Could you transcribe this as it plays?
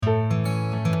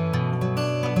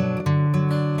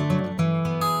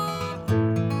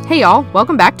Hey y'all,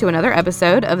 welcome back to another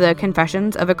episode of the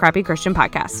Confessions of a Crappy Christian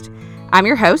podcast. I'm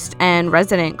your host and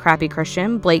resident crappy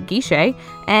Christian, Blake Guichet,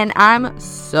 and I'm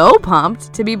so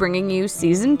pumped to be bringing you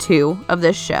season 2 of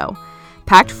this show,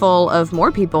 packed full of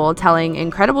more people telling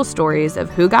incredible stories of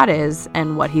who God is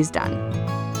and what he's done.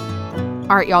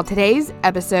 All right, y'all, today's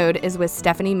episode is with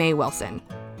Stephanie Mae Wilson.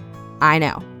 I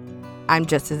know, I'm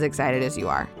just as excited as you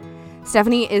are.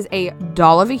 Stephanie is a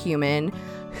doll of a human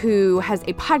who has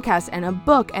a podcast and a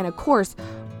book and a course,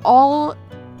 all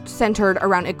centered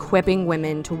around equipping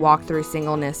women to walk through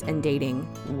singleness and dating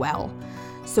well.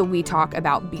 So we talk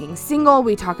about being single,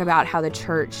 we talk about how the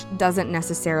church doesn't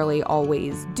necessarily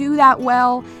always do that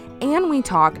well, and we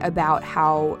talk about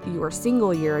how your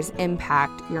single years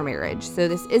impact your marriage. So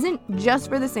this isn't just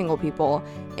for the single people.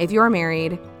 If you're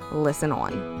married, listen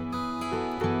on.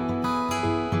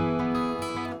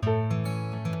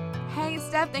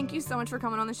 Steph, thank you so much for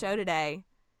coming on the show today.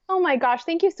 Oh my gosh,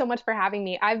 thank you so much for having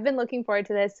me. I've been looking forward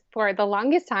to this for the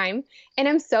longest time, and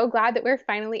I'm so glad that we're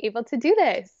finally able to do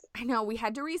this. I know, we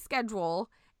had to reschedule,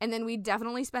 and then we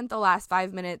definitely spent the last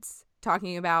 5 minutes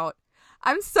talking about,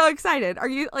 I'm so excited. Are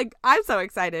you, I'm so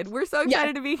excited. We're so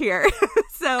excited to be here.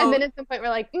 And then at some point we're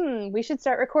like, we should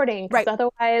start recording, because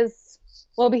otherwise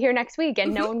we'll be here next week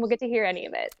and no one will get to hear any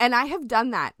of it. And I have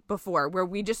done that before, where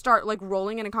we just start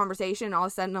rolling in a conversation, and all of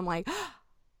a sudden I'm like,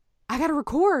 I gotta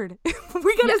record. We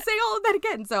gotta say all of that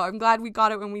again. So I'm glad we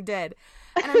got it when we did.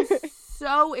 And I'm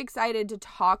so excited to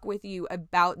talk with you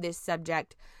about this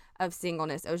subject of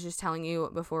singleness. I was just telling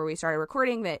you before we started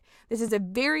recording that this is a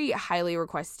very highly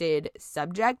requested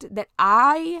subject that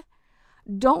I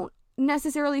don't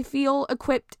necessarily feel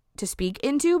equipped to speak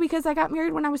into because I got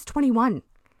married when I was 21.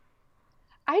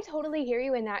 I totally hear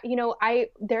you in that. You know,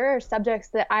 there are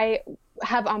subjects that I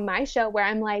have on my show where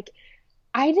I'm like,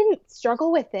 I didn't struggle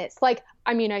with this.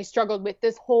 I struggled with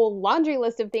this whole laundry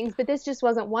list of things, but this just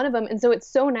wasn't one of them. And so it's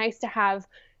so nice to have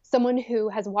someone who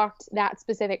has walked that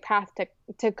specific path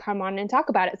to come on and talk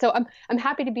about it. So I'm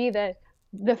happy to be the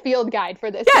field guide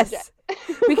for this subject.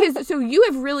 Because so you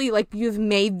have really you've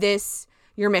made this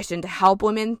your mission to help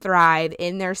women thrive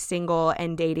in their single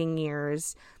and dating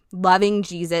years, loving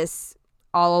Jesus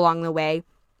all along the way.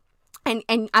 And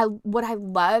what I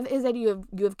love is that you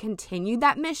have continued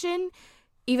that mission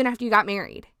even after you got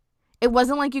married. It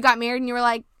wasn't like you got married and you were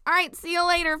like, all right, see you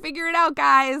later, figure it out,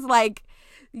 guys.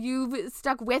 You've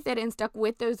stuck with it and stuck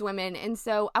with those women. And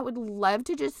so I would love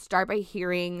to just start by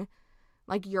hearing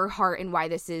your heart and why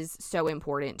this is so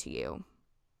important to you.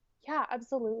 Yeah,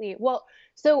 absolutely. Well,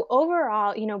 so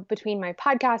overall, between my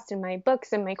podcast and my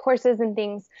books and my courses and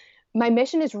things, my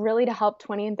mission is really to help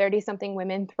 20 and 30 something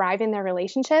women thrive in their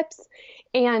relationships.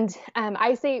 And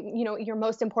I say, your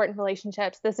most important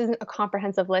relationships. This isn't a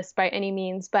comprehensive list by any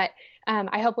means, but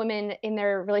I help women in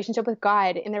their relationship with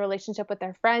God, in their relationship with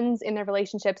their friends, in their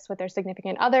relationships with their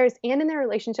significant others, and in their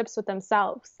relationships with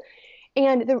themselves.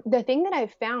 And the thing that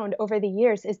I've found over the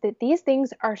years is that these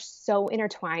things are so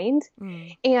intertwined.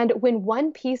 And when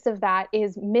one piece of that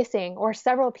is missing or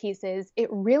several pieces, it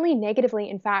really negatively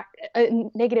impacts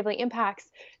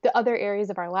the other areas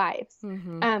of our lives.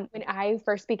 When I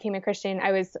first became a Christian,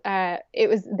 it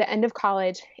was the end of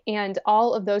college, and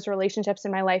all of those relationships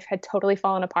in my life had totally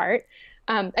fallen apart.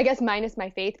 I guess minus my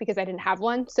faith, because I didn't have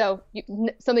one. So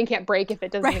something can't break if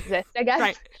it doesn't exist, I guess.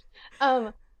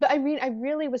 Right. But I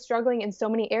really was struggling in so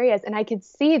many areas, and I could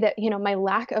see that, my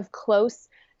lack of close,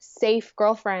 safe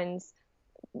girlfriends,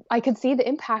 I could see the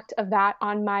impact of that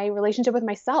on my relationship with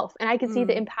myself. And I could see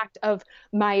the impact of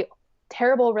my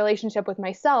terrible relationship with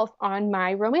myself on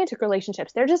my romantic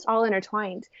relationships. They're just all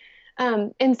intertwined.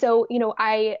 And so,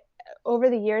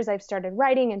 over the years, I've started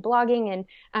writing and blogging.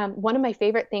 And one of my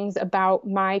favorite things about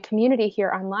my community here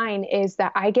online is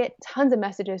that I get tons of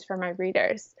messages from my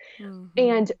readers.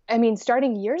 And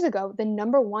starting years ago, the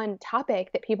number one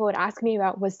topic that people would ask me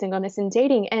about was singleness and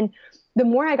dating. And the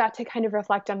more I got to kind of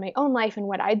reflect on my own life and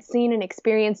what I'd seen and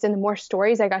experienced, and the more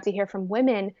stories I got to hear from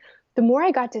women, the more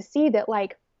I got to see that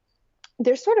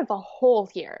there's sort of a hole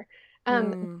here.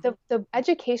 The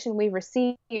education we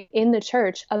receive in the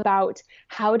church about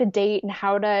how to date and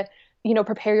how to,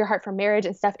 prepare your heart for marriage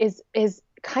and stuff is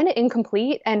kind of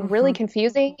incomplete and really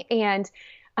confusing, and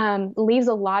leaves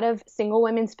a lot of single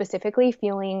women specifically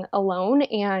feeling alone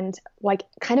and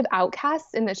kind of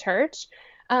outcasts in the church.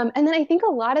 And then I think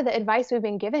a lot of the advice we've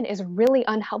been given is really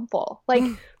unhelpful.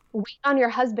 Wait on your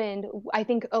husband. I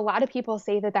think a lot of people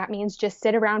say that means just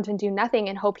sit around and do nothing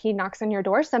and hope he knocks on your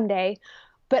door someday.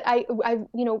 But I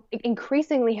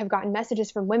increasingly have gotten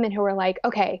messages from women who are like,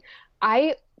 okay,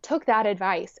 I took that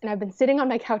advice and I've been sitting on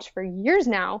my couch for years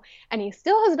now, and he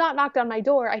still has not knocked on my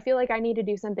door. I feel like I need to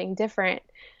do something different.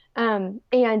 And,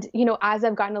 as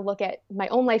I've gotten to look at my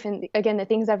own life and again, the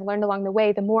things I've learned along the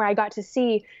way, the more I got to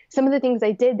see some of the things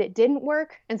I did that didn't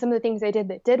work and some of the things I did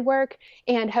that did work,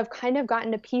 and have kind of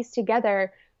gotten to piece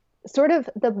together sort of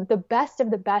the best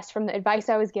of the best from the advice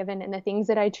I was given and the things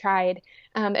that I tried.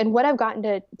 And what I've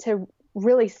gotten to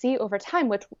really see over time,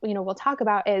 which, we'll talk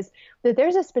about, is that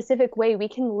there's a specific way we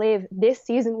can live this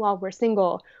season while we're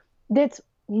single that's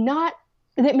not,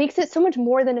 that makes it so much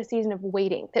more than a season of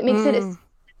waiting, that makes it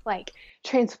like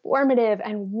transformative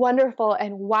and wonderful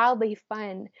and wildly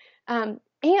fun.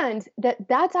 And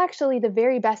that's actually the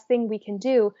very best thing we can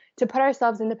do to put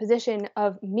ourselves in the position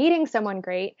of meeting someone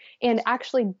great and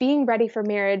actually being ready for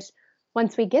marriage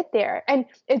once we get there. And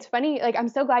it's funny, like, I'm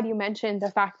so glad you mentioned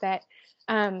the fact that,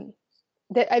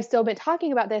 that I've still been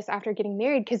talking about this after getting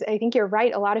married, because I think you're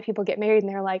right. A lot of people get married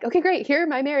and they're like, okay, great, here are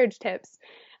my marriage tips.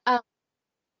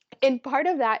 And part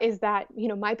of that is that,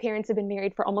 my parents have been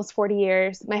married for almost 40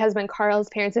 years. My husband Carl's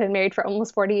parents have been married for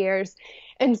almost 40 years.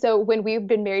 And so when we've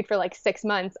been married for like 6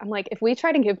 months, I'm like, if we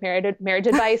try to give marriage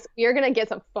advice, we're going to get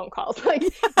some phone calls. Like,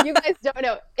 you guys don't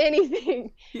know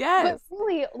anything. Yes. But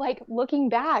really, like, looking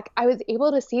back, I was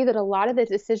able to see that a lot of the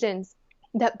decisions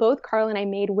that both Carl and I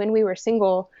made when we were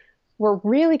single were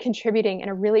really contributing in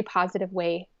a really positive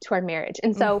way to our marriage.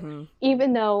 And so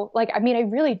even though, like, I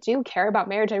really do care about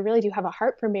marriage, I really do have a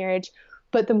heart for marriage,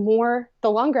 but the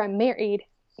longer I'm married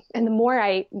and the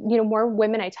more more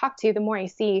women I talk to, the more I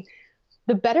see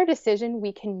the better decision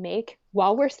we can make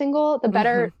while we're single, the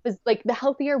better, like, the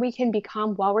healthier we can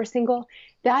become while we're single,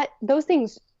 that those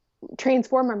things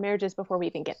transform our marriages before we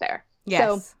even get there.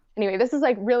 Yes. So anyway, this is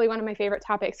like really one of my favorite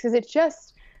topics because it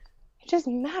just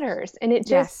matters, and it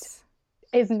just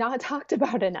is not talked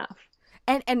about enough.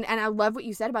 And I love what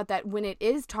you said about that. When it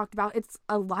is talked about, it's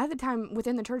a lot of the time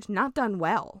within the church not done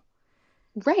well.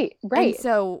 Right. And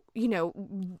so,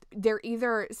 they're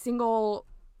either single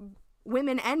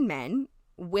women and men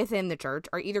within the church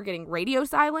are either getting radio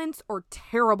silence or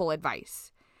terrible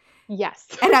advice. Yes.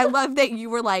 And I love that you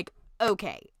were like,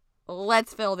 okay,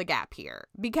 let's fill the gap here.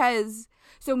 Because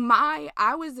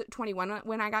I was 21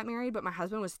 when I got married, but my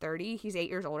husband was 30. He's 8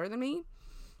 years older than me.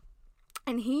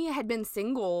 And he had been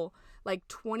single like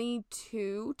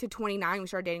 22 to 29. We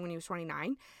started dating when he was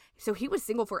 29. So he was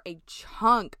single for a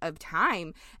chunk of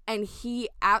time. And he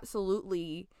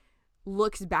absolutely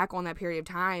looks back on that period of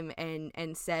time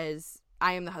and says,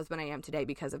 I am the husband I am today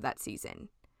because of that season.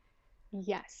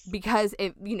 Yes. Because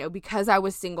because I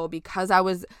was single, because I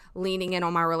was leaning in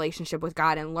on my relationship with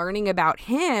God and learning about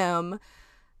him,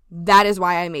 that is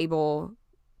why I'm able,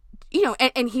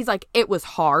 and he's like, it was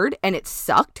hard and it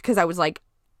sucked because I was like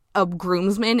a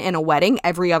groomsman in a wedding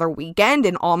every other weekend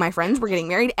and all my friends were getting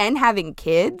married and having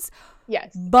kids.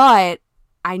 Yes. But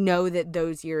I know that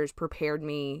those years prepared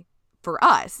me for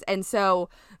us. And so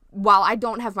while I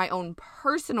don't have my own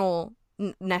personal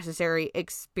necessary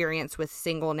experience with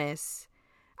singleness,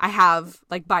 I have,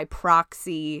 like, by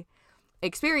proxy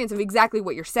experience of exactly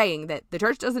what you're saying, that the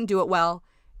church doesn't do it well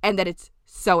and that it's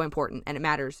so important and it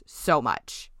matters so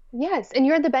much. Yes, and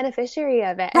you're the beneficiary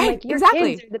of it. Right, And, like, your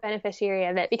exactly. kids are the beneficiary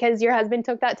of it because your husband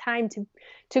took that time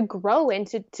to grow and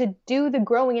to do the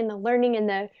growing and the learning and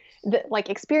the like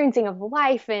experiencing of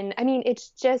life. And it's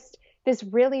just this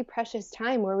really precious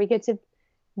time where we get to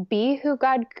be who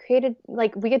God created,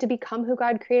 like, we get to become who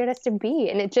God created us to be.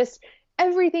 And it just,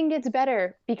 everything gets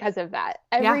better because of that.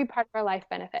 Every part of our life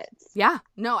benefits. Yeah,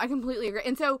 no, I completely agree.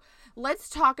 And so let's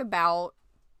talk about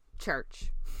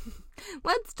church.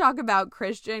 Let's talk about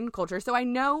Christian culture. So I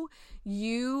know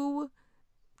you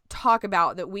talk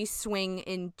about that we swing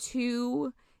in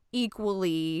two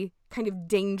equally kind of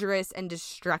dangerous and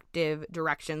destructive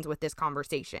directions with this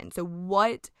conversation. So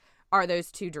what are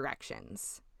those two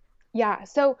directions? Yeah.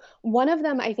 So one of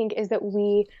them, I think, is that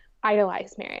we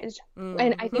idolize marriage.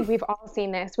 And I think we've all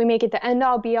seen this. We make it the end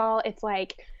all be all. It's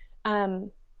like,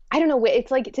 I don't know.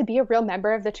 It's like, to be a real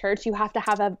member of the church, you have to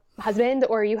have a husband,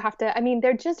 or you have to,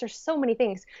 there's so many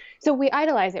things. So we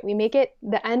idolize it. We make it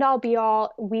the end all be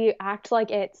all. We act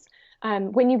like it's,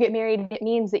 when you get married, it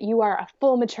means that you are a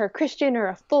full mature Christian or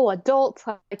a full adult.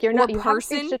 Like, you haven't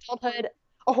reached adulthood.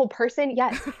 A whole person.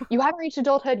 Yes. You haven't reached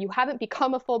adulthood. You haven't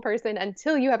become a full person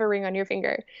until you have a ring on your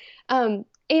finger.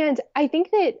 And I think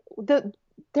that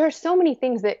there are so many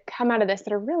things that come out of this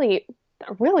that are really,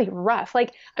 really rough.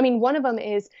 Like, one of them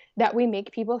is that we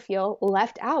make people feel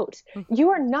left out.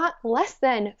 You are not less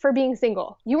than for being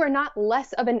single. You are not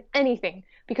less of an anything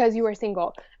because you are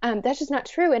single. That's just not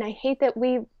true. And I hate that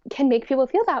we can make people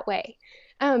feel that way.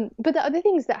 But the other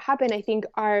things that happen, I think,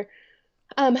 are,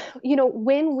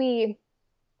 when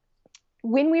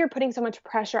we are putting so much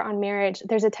pressure on marriage,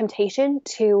 there's a temptation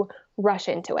to rush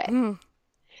into it. Mm.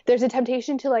 There's a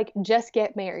temptation to like just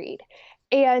get married.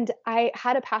 And I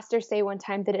had a pastor say one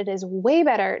time that it is way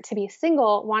better to be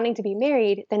single wanting to be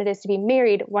married than it is to be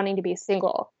married wanting to be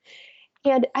single.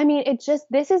 And I mean,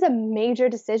 this is a major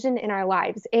decision in our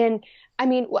lives. And I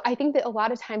mean, I think that a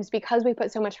lot of times because we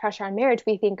put so much pressure on marriage,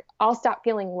 we think I'll stop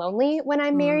feeling lonely when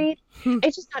I'm married.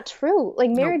 It's just not true.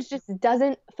 Like Nope. marriage just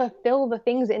doesn't fulfill the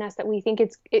things in us that we think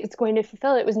it's going to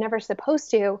fulfill. It was never supposed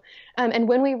to. And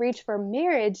when we reach for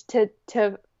marriage to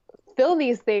fill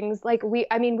these things, like we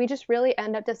just really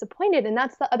end up disappointed. And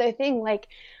that's the other thing. Like,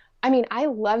 I mean, I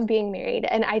love being married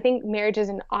and I think marriage is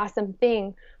an awesome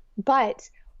thing, but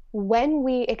when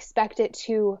we expect it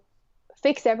to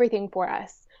fix everything for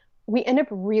us, we end up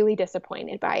really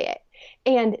disappointed by it.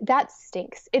 And that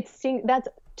stinks. That's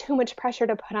too much pressure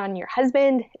to put on your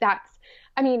husband.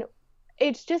 I mean,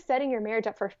 it's just setting your marriage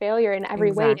up for failure in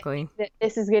every way. Exactly. That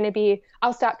this is going to be,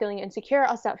 I'll stop feeling insecure.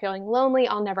 I'll stop feeling lonely.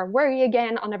 I'll never worry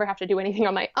again. I'll never have to do anything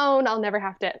on my own. I'll never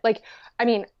have to, like, I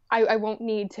mean, I won't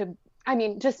need to, I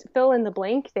mean, just fill in the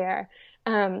blank there.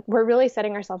 We're really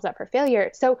setting ourselves up for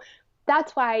failure. So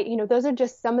that's why, you know, those are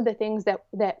just some of the things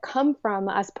that come from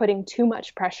us putting too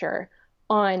much pressure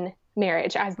on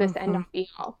marriage as this end all be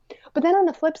all. But then on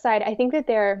the flip side, I think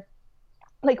that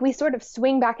we sort of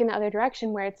swing back in the other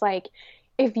direction where it's like,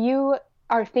 if you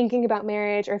are thinking about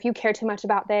marriage or if you care too much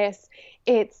about this,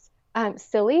 it's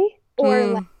silly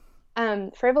or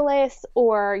frivolous,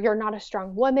 or you're not a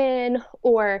strong woman,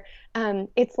 or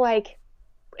it's like,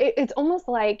 it's almost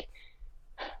like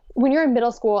when you're in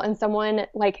middle school and someone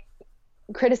like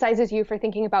criticizes you for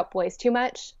thinking about boys too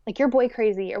much, like you're boy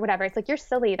crazy or whatever. It's like, you're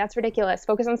silly. That's ridiculous.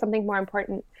 Focus on something more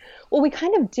important. Well, we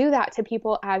kind of do that to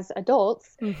people as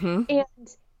adults. And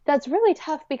that's really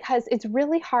tough because it's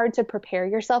really hard to prepare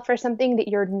yourself for something that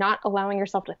you're not allowing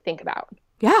yourself to think about.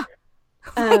 Yeah.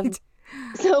 Right.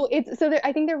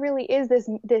 I think there really is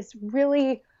this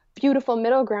really beautiful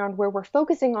middle ground where we're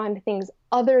focusing on things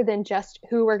other than just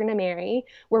who we're going to marry.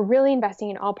 We're really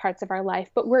investing in all parts of our life,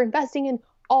 but we're investing in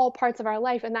all parts of our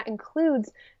life. And that includes,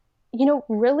 you know,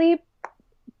 really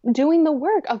doing the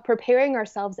work of preparing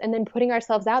ourselves and then putting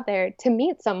ourselves out there to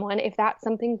meet someone if that's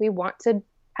something we want to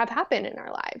have happen in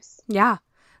our lives. Yeah.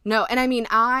 No. And I mean,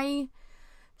 I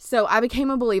became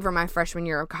a believer my freshman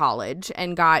year of college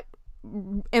and got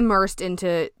immersed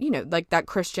into, you know, like that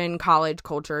Christian college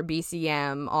culture,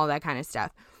 BCM, all that kind of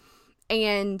stuff.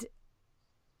 And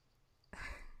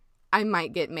I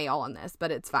might get mail on this,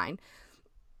 but it's fine.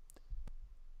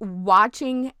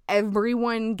 Watching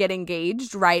everyone get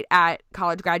engaged right at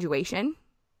college graduation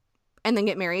and then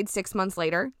get married 6 months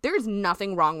later, there's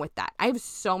nothing wrong with that. I have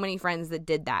so many friends that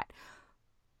did that.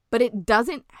 But it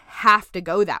doesn't have to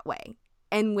go that way.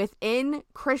 And within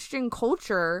Christian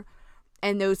culture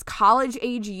and those college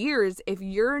age years, if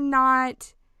you're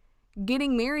not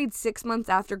getting married 6 months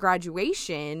after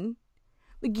graduation,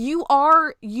 like you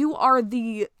are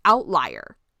the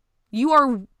outlier.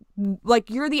 You're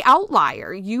the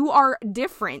outlier. You are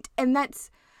different. And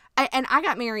I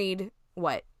got married,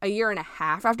 a year and a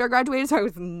half after I graduated, so I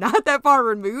was not that far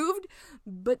removed.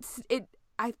 But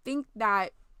I think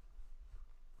that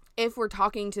if we're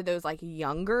talking to those like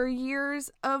younger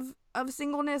years of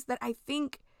singleness, that I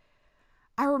think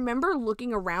I remember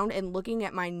looking around and looking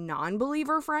at my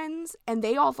non-believer friends, and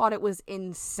they all thought it was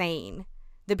insane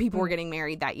that people were getting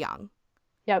married that young.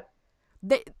 Yep.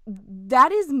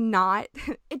 That is not,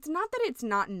 it's not that it's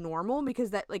not normal, because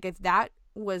that, like, if that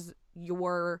was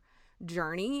your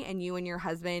journey and you and your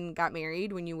husband got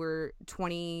married when you were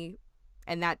 20,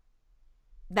 and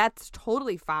that's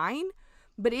totally fine.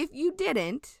 But if you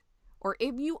didn't, or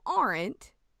if you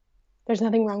aren't, there's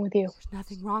nothing wrong with you. There's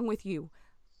nothing wrong with you.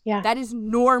 Yeah. That is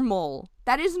normal.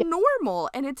 That is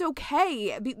normal. And it's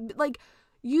okay. Like,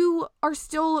 you are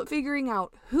still figuring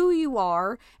out who you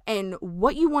are and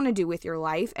what you want to do with your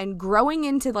life and growing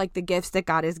into like the gifts that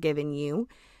God has given you.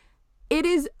 It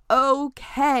is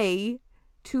okay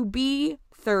to be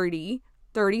 30,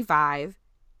 35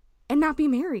 and not be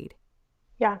married.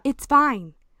 Yeah. It's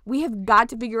fine. We have got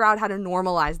to figure out how to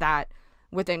normalize that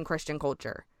within Christian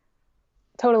culture.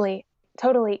 Totally.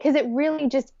 Because it really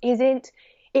just isn't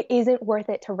worth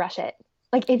it to rush it.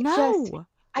 Like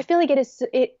I feel like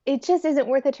it just isn't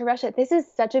worth it to rush it. This is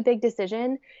such a big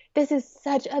decision. This is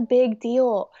such a big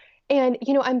deal. And,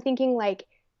 you know, I'm thinking like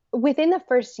within the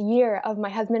first year of my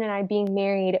husband and I being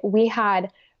married, we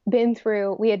had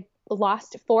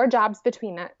lost 4 jobs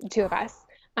between the two of us,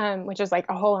 which is like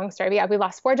a whole long story. But yeah, we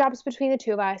lost 4 jobs between the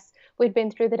two of us. We'd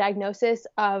been through the diagnosis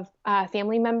of a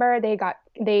family member.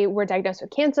 They were diagnosed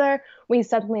with cancer. We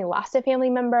suddenly lost a family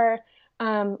member.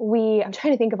 I'm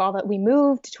trying to think of all that. We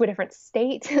moved to a different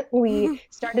state. We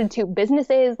started two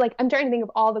businesses. Like, I'm trying to think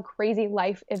of all the crazy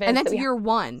life events. And that's year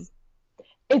one.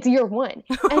 It's year one.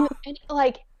 And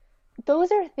like,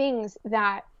 those are things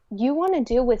that you want to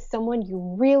do with someone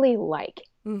you really like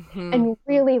and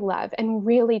really love and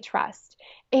really trust.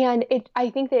 And I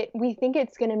think that we think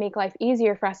it's going to make life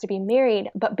easier for us to be married,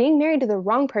 but being married to the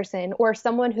wrong person or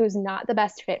someone who's not the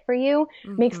best fit for you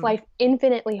makes life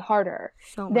infinitely harder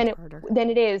than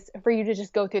it is for you to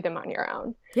just go through them on your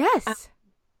own. Yes.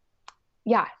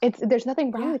 Yeah. There's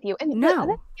nothing wrong with you. And the other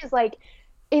thing is like,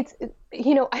 it's,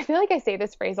 I feel like I say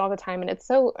this phrase all the time and it's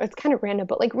kind of random,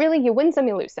 but like really you win some,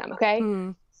 you lose some. Okay.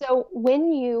 So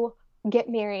when you get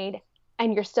married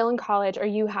and you're still in college or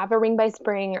you have a ring by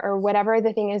spring or whatever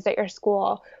the thing is at your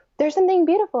school, there's something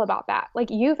beautiful about that.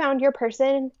 Like you found your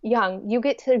person young, you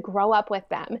get to grow up with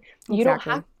them. You don't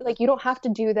have to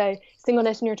do the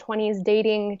singleness in your 20s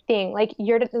dating thing. Like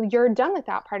you're done with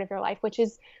that part of your life, which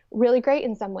is really great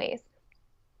in some ways.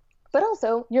 But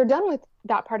also you're done with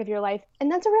that part of your life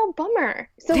and that's a real bummer.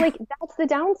 So like that's the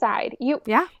downside.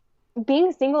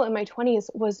 Being single in my 20s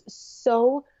was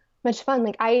so much fun.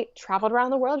 Like I traveled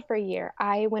around the world for a year.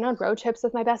 I went on road trips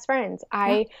with my best friends.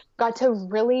 I got to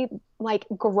really like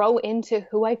grow into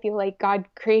who I feel like God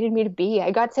created me to be.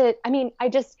 I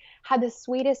just had the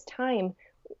sweetest time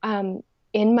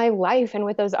in my life and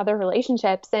with those other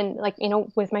relationships and like,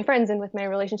 with my friends and with my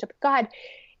relationship with God.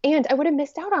 And I would have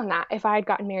missed out on that if I had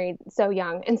gotten married so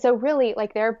young. And so really,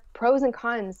 like, there are pros and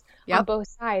cons on both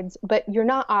sides, but you're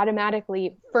not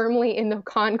automatically firmly in the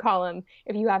con column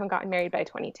if you haven't gotten married by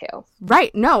 22.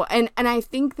 Right. No. And I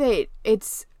think that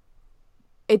it's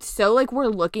so like we're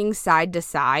looking side to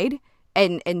side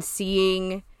and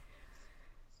seeing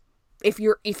if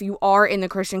you are in the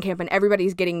Christian camp and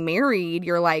everybody's getting married,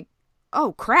 you're like,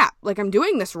 oh crap, like I'm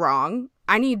doing this wrong.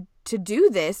 I need to do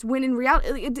this, when in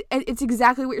reality it's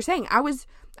exactly what you're saying. I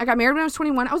got married when I was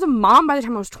 21. I was a mom by the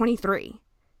time I was 23.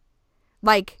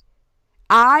 Like,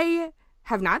 I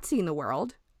have not seen the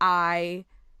world. I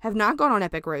have not gone on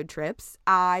epic road trips.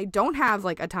 I don't have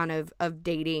like a ton of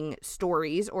dating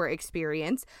stories or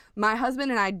experience. My husband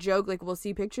and I joke, like we'll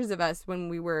see pictures of us when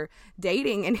we were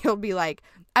dating and he'll be like,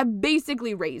 I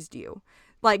basically raised you.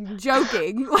 Like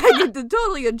joking. Like it's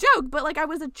totally a joke, but like I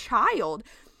was a child.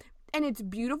 And it's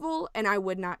beautiful, and I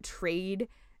would not trade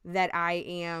that I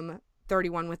am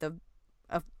 31 with a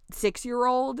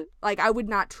 6-year-old. Like, I would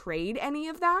not trade any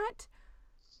of that.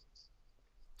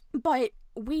 But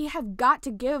we have got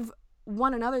to give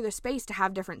one another the space to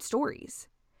have different stories.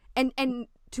 And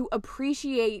to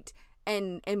appreciate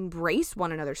and embrace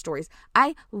one another's stories.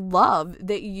 I love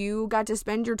that you got to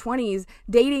spend your 20s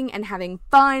dating and having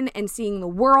fun and seeing the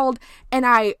world. And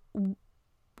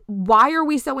why are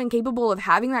we so incapable of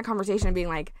having that conversation and being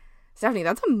like, Stephanie,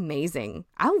 that's amazing.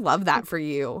 I love that for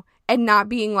you. And not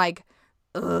being like,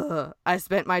 ugh, I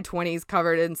spent my 20s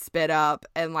covered in spit up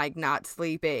and like not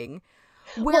sleeping.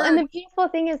 Well, and the beautiful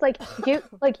thing is like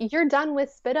you're done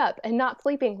with spit up and not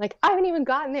sleeping. Like I haven't even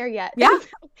gotten there yet. Yeah.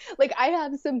 Like I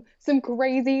have some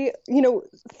crazy,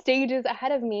 stages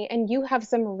ahead of me, and you have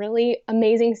some really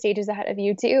amazing stages ahead of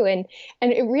you too. And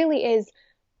it really is.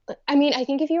 I mean, I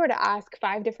think if you were to ask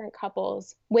 5 different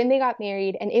couples when they got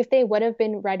married and if they would have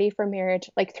been ready for marriage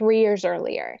like 3 years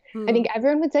earlier, I think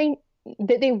everyone would say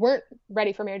that they weren't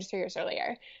ready for marriage 3 years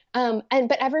earlier.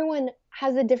 But everyone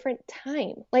has a different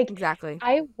time. Like exactly.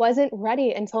 I wasn't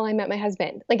ready until I met my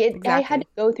husband. Like I had to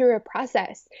go through a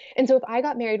process. And so if I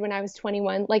got married when I was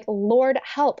 21, like Lord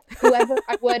help whoever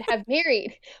I would have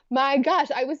married. My gosh,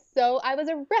 I was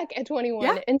a wreck at 21.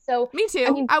 Yeah, and so me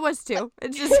too. I was too.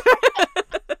 It's just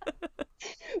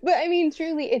But I mean,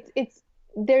 truly,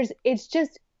 it's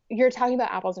just, you're talking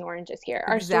about apples and oranges here.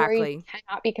 Our stories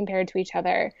cannot be compared to each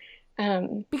other.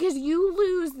 Because you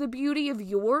lose the beauty of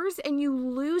yours and you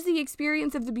lose the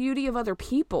experience of the beauty of other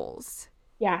people's.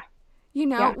 Yeah.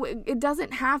 It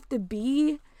doesn't have to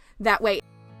be that way.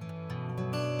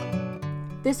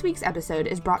 This week's episode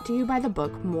is brought to you by the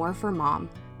book More for Mom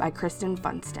by Kristen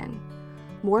Funston.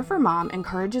 More for Mom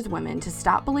encourages women to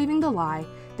stop believing the lie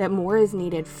that more is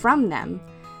needed from them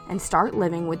and start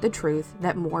living with the truth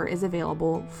that more is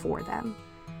available for them.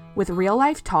 With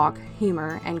real-life talk,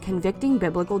 humor, and convicting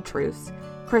biblical truths,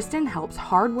 Kristen helps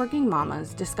hardworking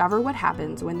mamas discover what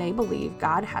happens when they believe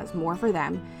God has more for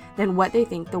them than what they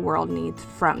think the world needs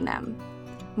from them.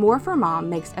 More for Mom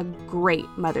makes a great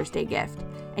Mother's Day gift,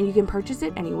 and you can purchase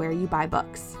it anywhere you buy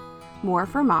books. More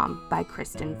for Mom by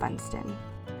Kristen Funston.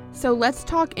 So let's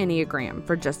talk Enneagram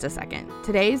for just a second.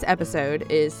 Today's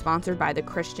episode is sponsored by the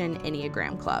Christian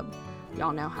Enneagram Club.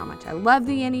 Y'all know how much I love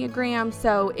the Enneagram,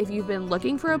 so if you've been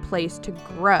looking for a place to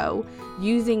grow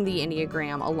using the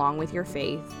Enneagram along with your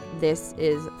faith, this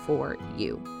is for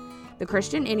you. The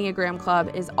Christian Enneagram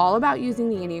Club is all about using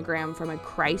the Enneagram from a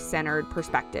Christ-centered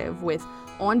perspective with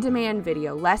on-demand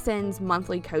video lessons,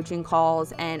 monthly coaching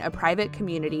calls, and a private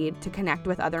community to connect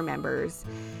with other members.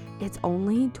 It's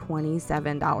only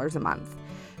 $27 a month.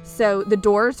 So the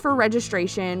doors for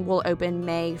registration will open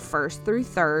May 1st through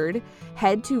 3rd.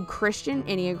 Head to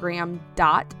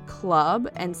christianenneagram.club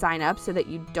and sign up so that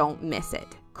you don't miss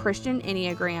it.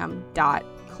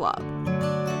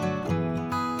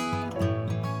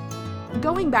 christianenneagram.club.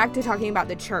 Going back to talking about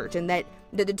the church and that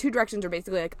the two directions are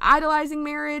basically like idolizing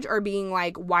marriage or being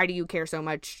like, why do you care so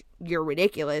much? You're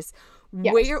ridiculous.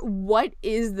 Yes. What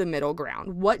is the middle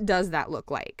ground? What does that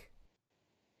look like?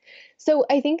 So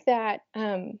I think that,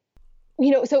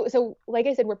 so like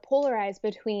I said, we're polarized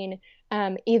between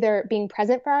either being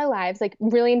present for our lives, like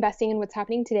really investing in what's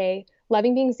happening today,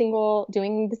 loving being single,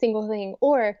 doing the single thing,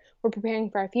 or we're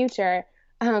preparing for our future.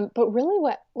 But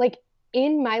really like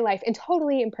in my life, and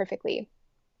totally imperfectly,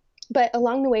 but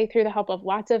along the way through the help of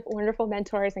lots of wonderful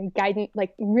mentors and guidance,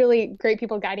 like really great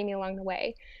people guiding me along the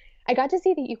way, I got to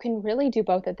see that you can really do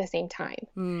both at the same time.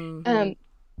 Mm-hmm.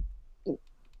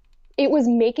 It was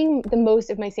making the most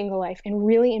of my single life and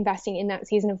really investing in that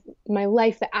season of my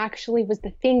life that actually was the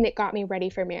thing that got me ready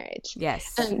for marriage.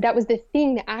 Yes. That was the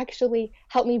thing that actually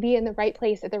helped me be in the right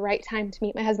place at the right time to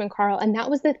meet my husband, Carl. And that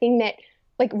was the thing that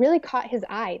like really caught his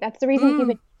eye. That's the reason he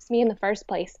even chose me in the first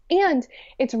place. And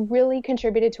it's really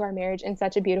contributed to our marriage in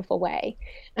such a beautiful way.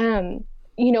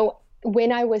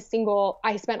 When I was single,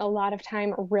 I spent a lot of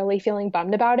time really feeling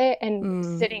bummed about it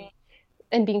and sitting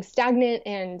and being stagnant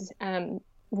and,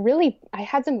 really, I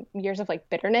had some years of like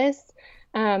bitterness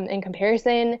and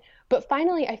comparison, but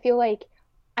finally I feel like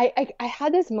I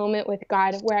had this moment with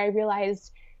God where I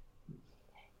realized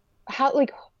how,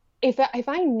 like, if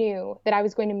I knew that I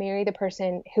was going to marry the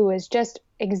person who was just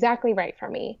exactly right for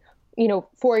me,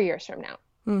 4 years from now,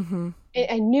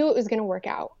 I knew it was going to work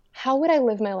out. How would I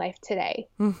live my life today?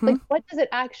 Like, what does it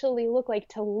actually look like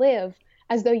to live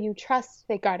as though you trust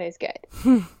that God is good?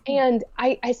 And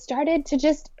I started to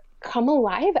just come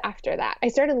alive after that. I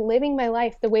started living my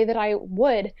life the way that I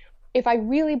would if I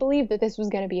really believed that this was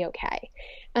going to be okay.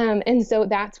 And so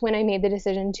that's when I made the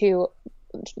decision to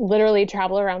literally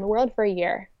travel around the world for a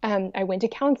year. I went to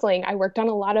counseling. I worked on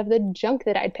a lot of the junk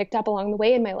that I'd picked up along the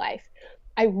way in my life.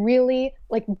 I really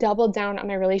like doubled down on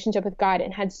my relationship with God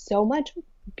and had so much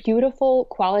beautiful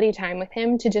quality time with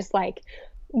him to just like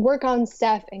work on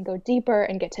stuff and go deeper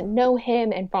and get to know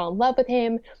him and fall in love with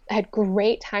him. I had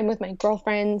great time with my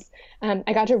girlfriends.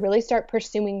 I got to really start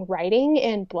pursuing writing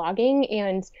and blogging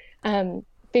and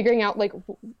figuring out like,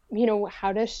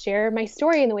 how to share my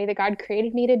story in the way that God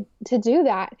created me to do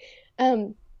that.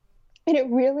 And it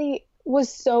really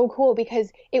was so cool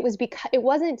because it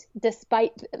wasn't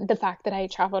despite the fact that I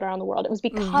traveled around the world. It was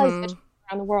because I traveled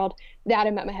around the world that I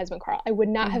met my husband, Carl. I would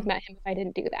not have met him if I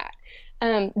didn't do that.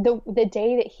 The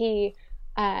day that he,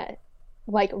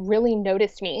 really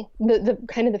noticed me, the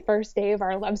kind of the first day of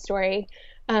our love story,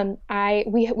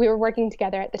 we were working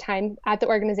together at the time at the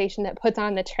organization that puts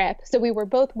on the trip. So we were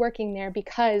both working there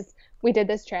because we did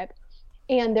this trip.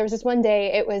 And there was this one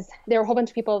day, there were a whole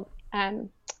bunch of people,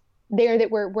 there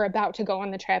that were about to go on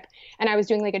the trip. And I was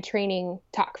doing like a training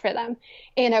talk for them.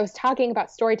 And I was talking about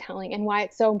storytelling and why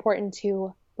it's so important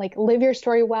to like live your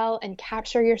story well and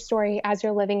capture your story as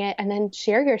you're living it and then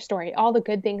share your story, all the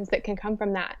good things that can come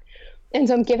from that. And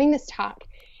so I'm giving this talk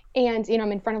and,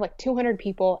 I'm in front of like 200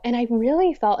 people. And I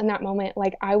really felt in that moment,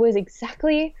 like I was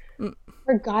exactly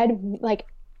where God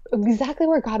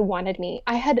wanted me.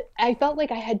 I felt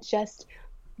like I had just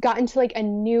gotten to like a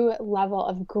new level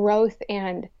of growth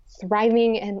and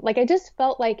thriving. And like, I just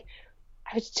felt like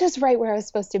I was just right where I was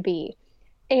supposed to be.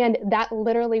 And that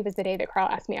literally was the day that Carl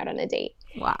asked me out on a date.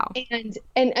 Wow. And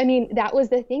I mean, that was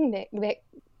the thing that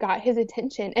got his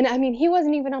attention. And I mean, he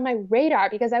wasn't even on my radar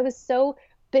because I was so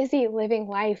busy living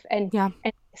life and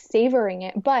savoring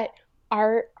it. But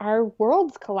our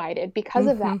worlds collided because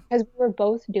of that, because we were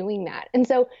both doing that. And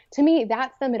so to me,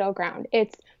 that's the middle ground.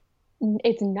 It's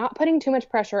not putting too much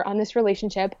pressure on this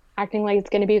relationship, acting like it's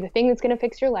going to be the thing that's going to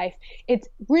fix your life. It's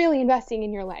really investing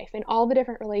in your life and all the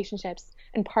different relationships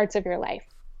and parts of your life.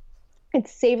 It's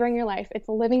savoring your life. It's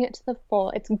living it to the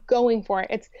full. It's going for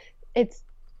it. It's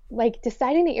like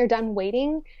deciding that you're done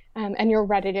waiting and you're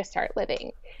ready to start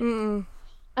living.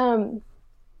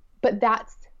 But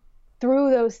that's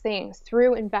through those things,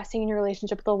 through investing in your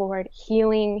relationship with the Lord,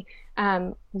 healing,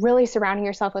 really surrounding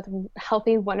yourself with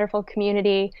healthy, wonderful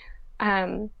community,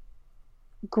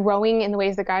 growing in the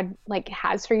ways that God like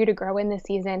has for you to grow in this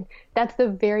season, that's the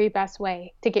very best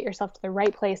way to get yourself to the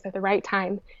right place at the right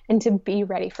time and to be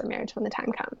ready for marriage when the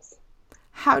time comes.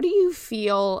 How do you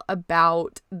feel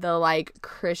about the like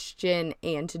Christian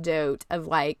antidote of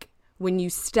like when you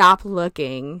stop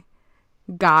looking,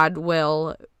 God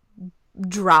will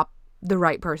drop the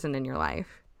right person in your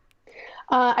life?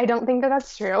 I don't think that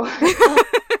that's true.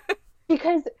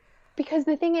 because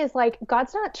the thing is, like,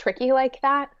 God's not tricky like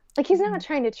that. Like, he's not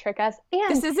trying to trick us.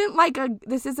 And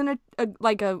this isn't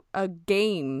a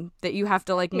game that you have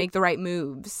to like make the right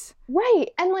moves. right.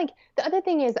 And like the other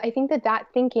thing is, I think that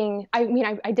thinking, I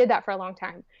mean, I did that for a long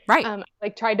time. Right.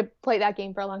 Like tried to play that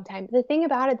game for a long time. The thing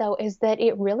about it though is that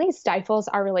it really stifles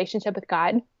our relationship with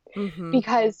God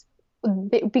because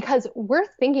we're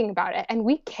thinking about it and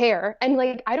we care. And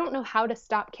like, I don't know how to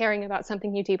stop caring about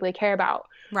something you deeply care about.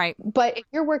 Right. But if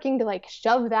you're working to like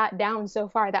shove that down so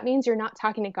far, that means you're not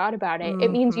talking to God about it.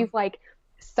 It means you've like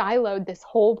siloed this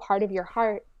whole part of your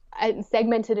heart and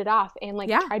segmented it off and like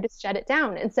tried to shut it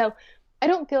down. And so I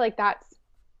don't feel like that's,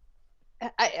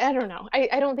 I don't know.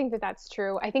 I don't think that that's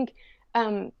true. I think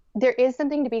there is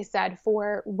something to be said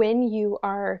for when you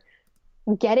are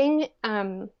getting,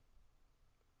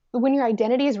 when your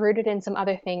identity is rooted in some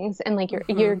other things and like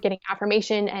you're getting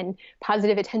affirmation and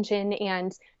positive attention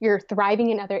and you're thriving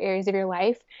in other areas of your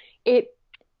life, it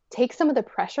takes some of the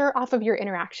pressure off of your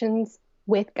interactions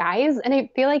with guys. And I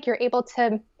feel like you're able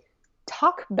to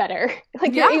talk better.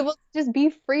 Like you're able to just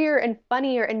be freer and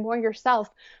funnier and more yourself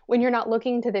when you're not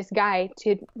looking to this guy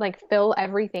to like fill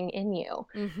everything in you.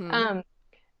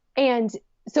 And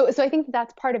so I think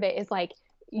that's part of it is like,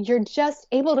 you're just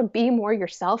able to be more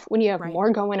yourself when you have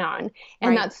more going on.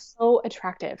 And that's so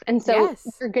attractive. And so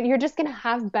you're just going to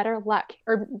have better luck,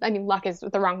 or I mean, luck is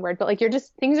the wrong word, but like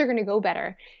things are going to go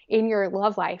better in your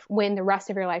love life when the rest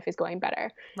of your life is going better.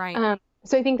 Right.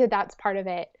 So I think that that's part of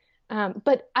it.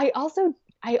 But I also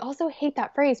hate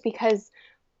that phrase because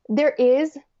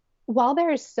while there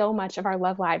is so much of our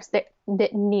love lives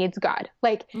that needs God,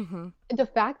 like the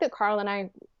fact that Carl and I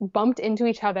bumped into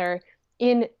each other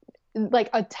in like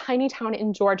a tiny town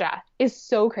in Georgia is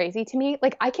so crazy to me.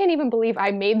 Like, I can't even believe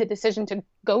I made the decision to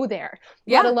go there,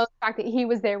 let alone the fact that he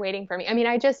was there waiting for me. I mean,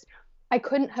 I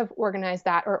couldn't have organized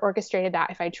that or orchestrated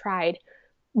that if I tried.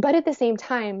 But at the same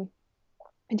time,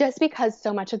 just because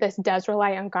so much of this does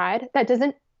rely on God, that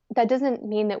doesn't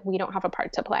mean that we don't have a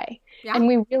part to play. Yeah. And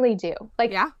we really do.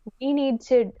 Like, I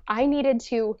needed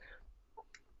to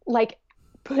like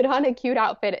put on a cute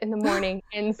outfit in the morning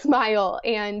and smile.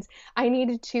 And I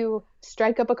needed to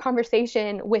strike up a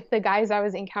conversation with the guys I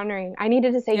was encountering. I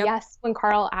needed to say yes when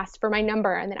Carl asked for my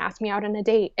number and then asked me out on a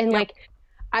date. And like,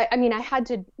 I mean, I had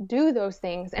to do those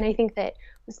things. And I think that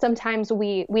sometimes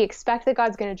we expect that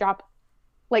God's going to drop,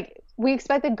 like we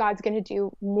expect that God's going to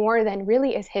do more than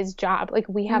really is his job. Like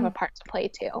we have a part to play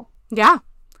too. Yeah.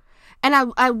 And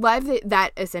I love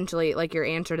that essentially, like your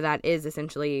answer to that is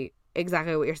essentially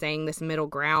exactly what you're saying. This middle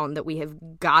ground that we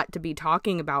have got to be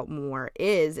talking about more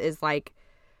is like,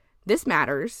 this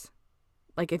matters.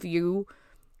 Like if you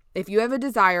have a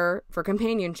desire for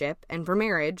companionship and for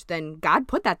marriage, then God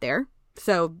put that there.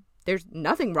 So there's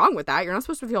nothing wrong with that. You're not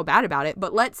supposed to feel bad about it,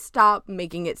 but let's stop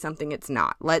making it something it's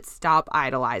not. Let's stop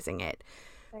idolizing it.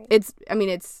 Right.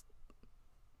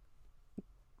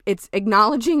 It's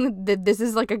acknowledging that this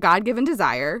is like a God-given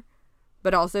desire,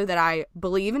 but also that I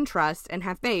believe and trust and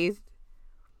have faith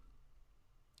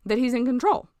that he's in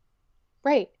control.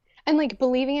 Right. And like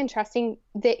believing and trusting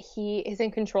that he is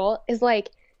in control is like,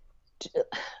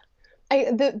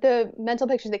 the mental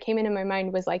picture that came into my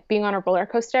mind was like being on a roller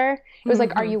coaster. It was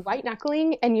like, are you white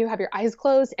knuckling and you have your eyes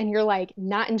closed and you're like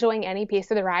not enjoying any piece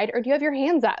of the ride, or do you have your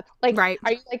hands up? Like, are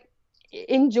you like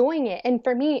enjoying it? And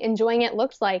for me, enjoying it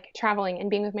looked like traveling and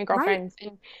being with my girlfriends.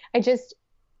 And I just,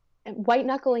 white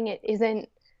knuckling it isn't,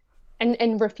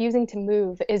 and refusing to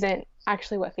move isn't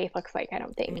actually what faith looks like, I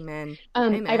don't think. Amen.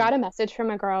 I got a message from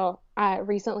a girl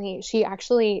recently.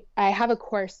 I have a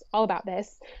course all about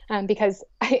this because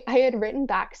I had written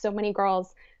back so many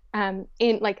girls I'd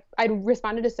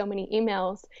responded to so many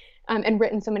emails and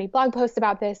written so many blog posts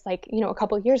about this, like, you know, a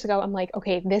couple of years ago. I'm like,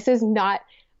 okay, I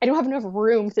don't have enough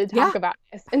room to talk about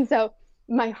this. And so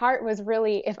my heart was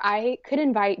really, if I could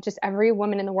invite just every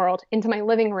woman in the world into my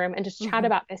living room and just chat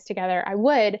about this together, I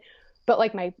would. But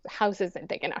like my house isn't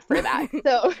big enough for that.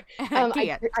 So I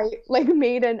like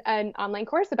made an online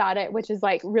course about it, which is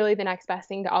like really the next best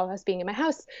thing to all of us being in my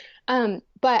house.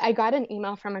 But I got an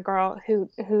email from a girl who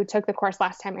took the course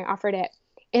last time I offered it.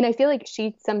 And I feel like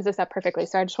she sums this up perfectly.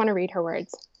 So I just want to read her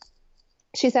words.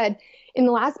 She said, "In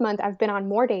the last month, I've been on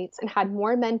more dates and had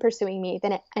more men pursuing me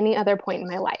than at any other point in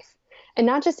my life. And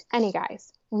not just any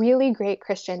guys, really great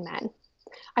Christian men.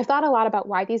 I've thought a lot about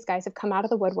why these guys have come out of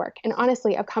the woodwork, and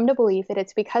honestly, I've come to believe that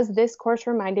it's because this course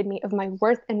reminded me of my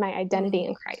worth and my identity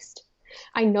in Christ.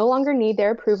 I no longer need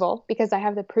their approval because I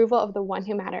have the approval of the one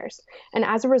who matters. And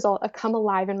as a result, I've come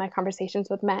alive in my conversations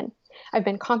with men. I've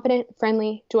been confident,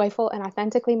 friendly, joyful, and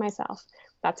authentically myself.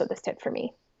 That's what this did for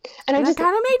me. And that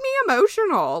kind of made me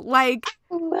emotional. Like,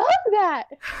 I love that.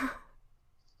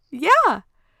 Yeah.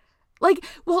 Like,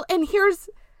 well, and here's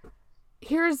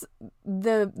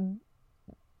the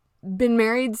been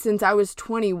married since I was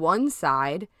 21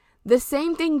 side. The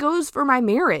same thing goes for my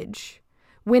marriage.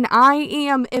 When I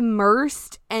am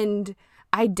immersed and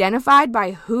identified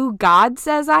by who God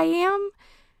says I am,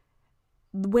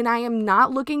 when I am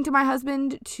not looking to my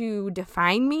husband to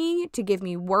define me, to give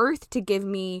me worth,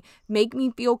 to make me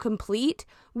feel complete,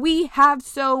 we have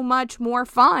so much more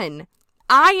fun.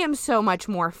 I am so much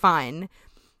more fun.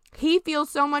 He feels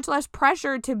so much less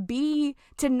pressure to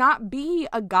not be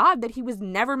a God that he was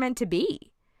never meant to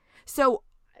be. So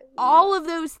all of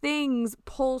those things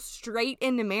pull straight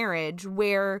into marriage,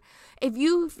 where if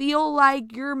you feel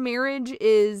like your marriage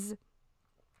is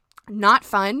not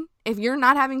fun, if you're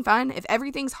not having fun, if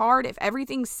everything's hard, if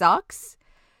everything sucks,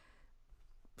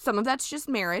 some of that's just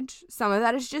marriage, some of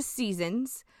that is just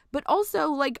seasons, but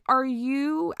also, like, are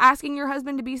you asking your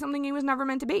husband to be something he was never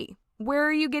meant to be? Where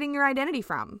are you getting your identity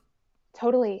from?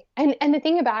 Totally. And the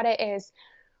thing about it is,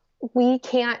 we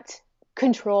can't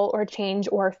control or change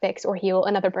or fix or heal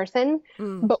another person,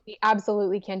 but we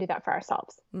absolutely can do that for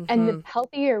ourselves. Mm-hmm. And the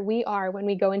healthier we are when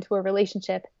we go into a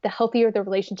relationship, the healthier the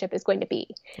relationship is going to be.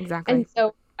 Exactly. And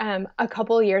so a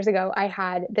couple of years ago,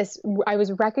 I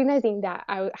was recognizing that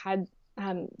I had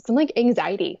some like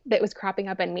anxiety that was cropping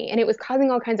up in me, and it was causing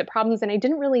all kinds of problems, and I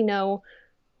didn't really know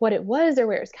what it was or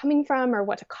where it was coming from or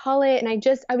what to call it. And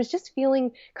I was just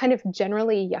feeling kind of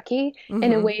generally yucky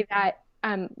in a way that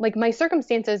like my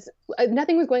circumstances,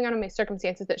 nothing was going on in my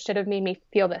circumstances that should have made me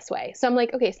feel this way. So I'm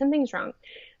like, okay, something's wrong.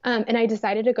 And I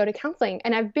decided to go to counseling,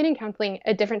 and I've been in counseling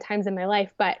at different times in my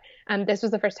life, but this was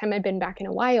the first time I'd been back in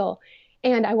a while.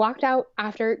 And I walked out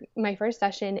after my first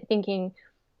session thinking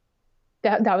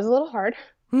that was a little hard.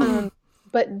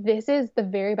 But this is the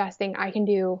very best thing I can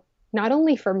do, not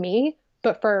only for me,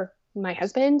 but for my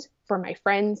husband, for my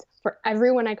friends, for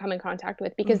everyone I come in contact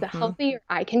with, because the healthier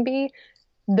I can be,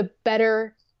 the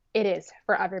better it is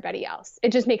for everybody else.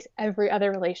 It just makes every other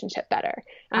relationship better.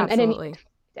 Absolutely.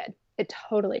 And it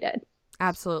totally did.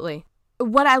 Absolutely.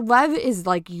 What I love is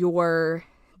like your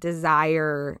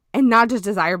desire, and not just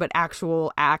desire, but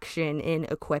actual action in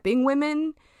equipping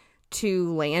women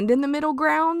to land in the middle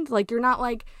ground. Like, you're not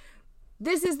like,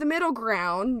 this is the middle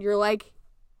ground. You're like,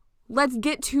 let's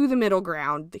get to the middle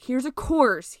ground. Here's a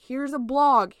course. Here's a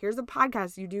blog. Here's a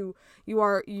podcast.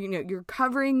 You're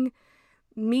covering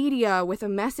media with a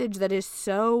message that is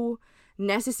so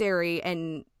necessary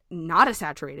and not a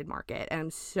saturated market. And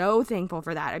I'm so thankful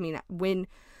for that. I mean, when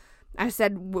I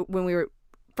said when we were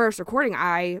first recording,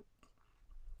 I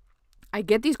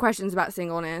get these questions about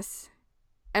singleness.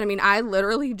 And I mean, I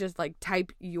literally just like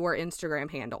type your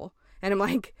Instagram handle and I'm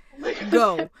like,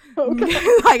 go.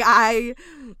 Like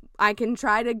I can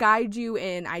try to guide you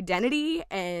in identity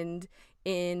and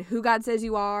in who God says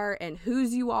you are and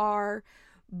whose you are,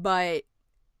 but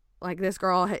like, this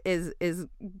girl is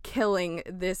killing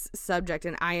this subject,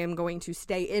 and I am going to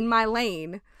stay in my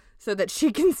lane so that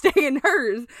she can stay in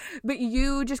hers. But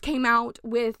you just came out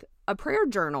with a prayer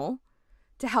journal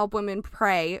to help women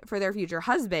pray for their future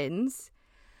husbands.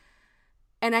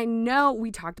 And I know we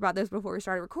talked about this before we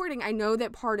started recording. I know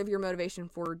that part of your motivation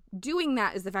for doing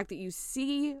that is the fact that you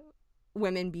see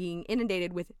women being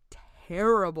inundated with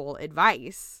terrible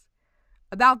advice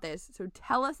about this. So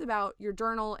tell us about your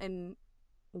journal and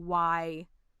why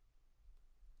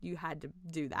you had to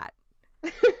do that.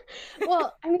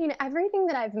 Well, I mean, everything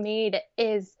that I've made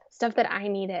is stuff that I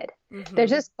needed. There's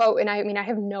this quote, and I mean, I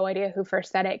have no idea who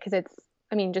first said it, because it's,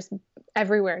 I mean, just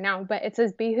everywhere now, but it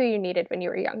says, be who you needed when you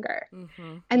were younger.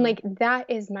 And like, that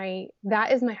is my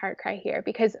heart cry here,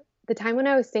 because the time when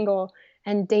I was single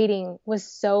and dating was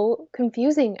so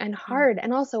confusing and hard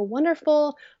and also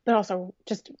wonderful, but also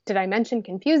just, did I mention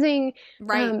confusing?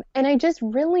 Right. And I just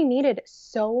really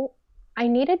I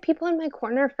needed people in my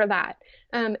corner for that.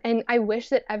 And I wish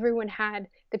that everyone had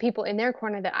the people in their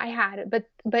corner that I had,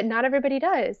 but not everybody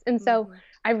does. And so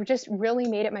I've just really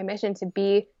made it my mission to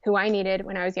be who I needed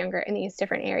when I was younger in these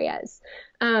different areas.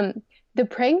 The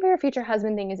praying for your future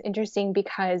husband thing is interesting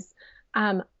because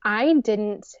I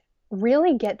didn't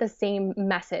really get the same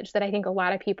message that I think a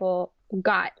lot of people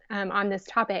got on this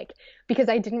topic because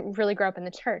I didn't really grow up in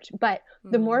the church. But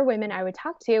the more women I would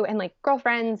talk to and like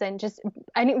girlfriends and just,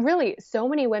 I mean, really so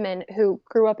many women who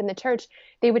grew up in the church,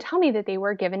 they would tell me that they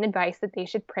were given advice that they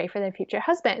should pray for their future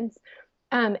husbands.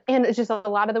 And it's just a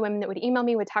lot of the women that would email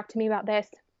me would talk to me about this.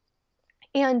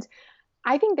 And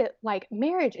I think that like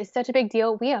marriage is such a big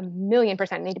deal. We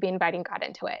 1,000,000% need to be inviting God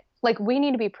into it. Like we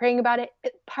need to be praying about it.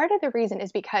 Part of the reason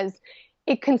is because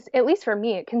at least for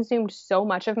me, it consumed so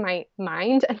much of my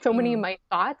mind and so many of my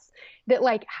thoughts that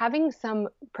like having some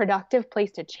productive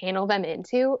place to channel them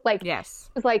into, like,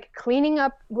 yes, was like cleaning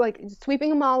up, like sweeping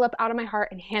them all up out of my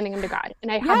heart and handing them to God.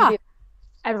 And I had to do that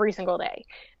every single day.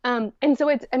 And so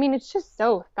it's just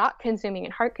so thought consuming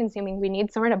and heart consuming. We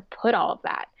need somewhere to put all of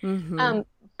that.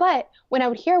 But when I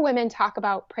would hear women talk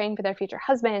about praying for their future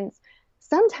husbands,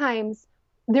 sometimes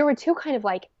there were two kind of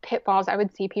like pitfalls I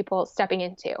would see people stepping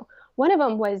into. One of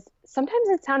them was sometimes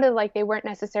it sounded like they weren't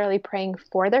necessarily praying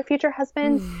for their future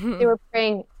husbands. They were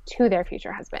praying to their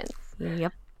future husbands.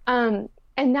 Yep.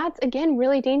 And that's, again,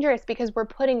 really dangerous because we're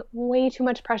putting way too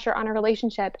much pressure on a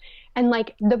relationship. And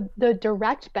like the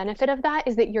direct benefit of that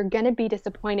is that you're going to be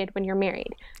disappointed when you're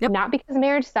married. Yep. Not because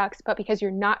marriage sucks, but because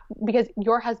because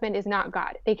your husband is not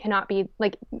God. They cannot be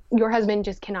like, your husband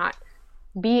just cannot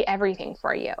be everything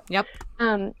for you. Yep.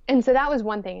 And so that was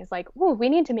one thing is like, whoa, we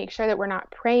need to make sure that we're not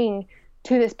praying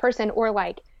to this person, or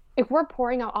like if we're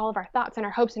pouring out all of our thoughts and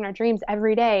our hopes and our dreams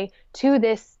every day to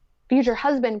this future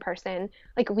husband person,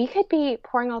 like we could be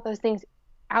pouring all those things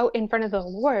out in front of the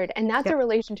Lord. And that's a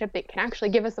relationship that can actually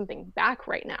give us something back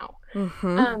right now.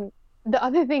 The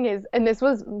other thing is, and this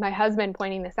was my husband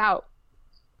pointing this out,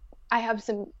 I have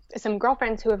some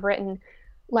girlfriends who have written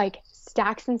like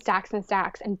stacks and stacks and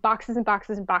stacks and boxes and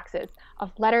boxes and boxes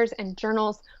of letters and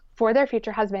journals for their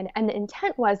future husband. And the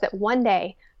intent was that one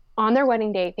day on their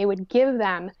wedding day, they would give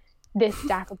them this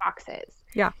stack of boxes.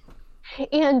 Yeah.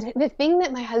 And the thing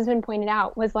that my husband pointed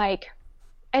out was like,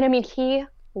 and I mean, he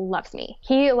loves me.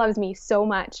 He loves me so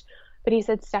much. But he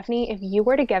said, Stephanie, if you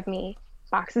were to give me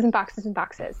boxes and boxes and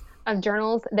boxes of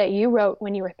journals that you wrote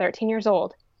when you were 13 years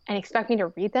old and expect me to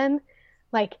read them,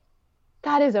 like,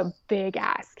 that is a big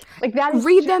ask. Like that is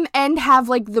read them and have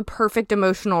like the perfect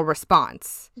emotional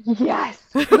response. Yes.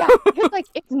 Yeah. Because like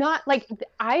it's not like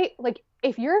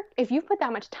if you put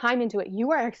that much time into it,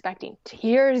 you are expecting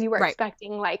tears, you are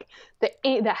expecting like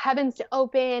the heavens to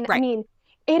open. I mean,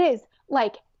 it is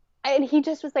like, and he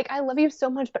just was like, I love you so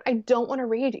much, but I don't want to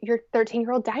read your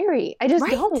 13-year-old diary. I just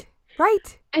don't.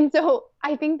 Right. And so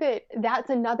I think that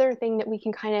that's another thing that we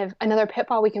can another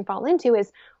pitfall we can fall into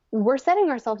is we're setting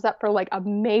ourselves up for like a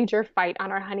major fight on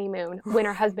our honeymoon when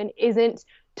our husband isn't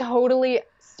totally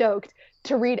stoked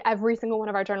to read every single one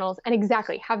of our journals and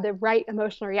exactly have the right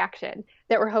emotional reaction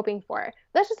that we're hoping for.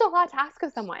 That's just a lot to ask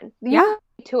of someone. You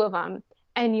two of them,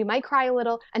 and you might cry a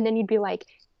little, and then you'd be like,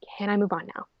 can I move on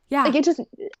now? Yeah. Like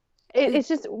it's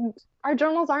just, our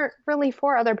journals aren't really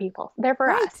for other people. They're for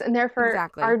us, and they're for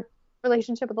our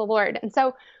relationship with the Lord. And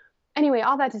so anyway,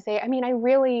 all that to say, I mean, I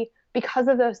really, because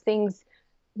of those things,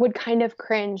 would kind of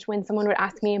cringe when someone would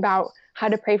ask me about how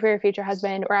to pray for your future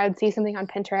husband, or I would see something on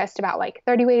Pinterest about like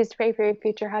 30 ways to pray for your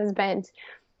future husband.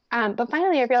 But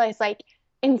finally I realized like,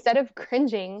 instead of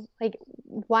cringing, like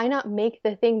why not make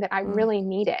the thing that I really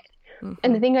needed?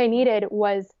 And the thing I needed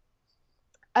was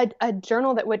a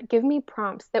journal that would give me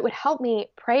prompts that would help me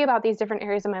pray about these different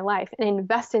areas of my life and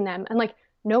invest in them and like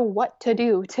know what to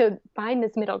do to find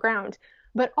this middle ground,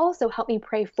 but also help me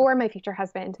pray for my future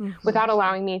husband without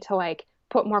allowing me to like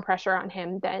put more pressure on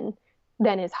him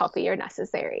than is healthy or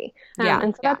necessary.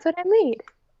 And so that's what I made.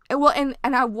 Well, and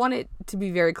I want it to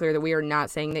be very clear that we are not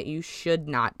saying that you should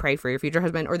not pray for your future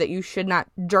husband or that you should not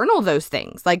journal those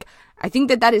things. Like, I think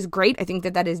that is great. I think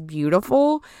that is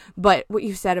beautiful. But what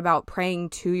you said about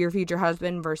praying to your future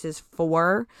husband versus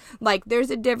for, like, there's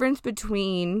a difference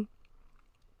between.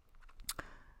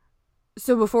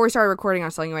 So before we started recording, I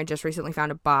was telling you I just recently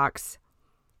found a box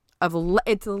of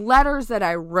it's letters that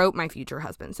I wrote my future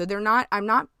husband. So I'm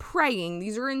not praying.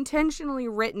 These are intentionally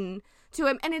written to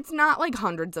him. And it's not like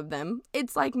hundreds of them.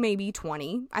 It's like maybe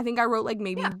 20. I think I wrote like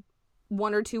maybe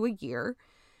 1 or 2 a year.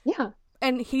 Yeah.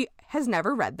 And he has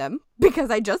never read them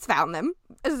because I just found them.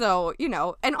 So,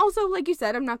 and also, like you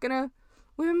said, we've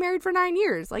been married for 9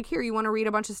 years. Like, here, you want to read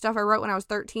a bunch of stuff I wrote when I was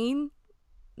 13?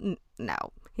 No,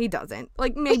 he doesn't.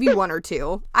 Like, maybe 1 or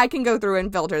 2. I can go through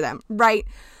and filter them. Right.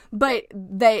 But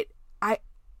that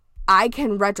I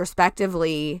can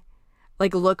retrospectively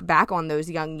like look back on those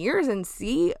young years and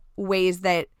see ways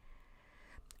that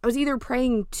I was either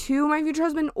praying to my future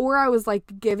husband or I was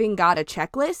like giving God a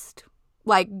checklist,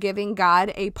 like giving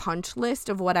God a punch list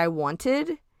of what I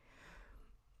wanted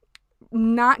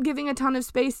not giving a ton of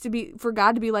space for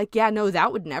God to be like, yeah, no,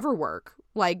 that would never work.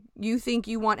 Like, you think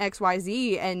you want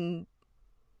XYZ, and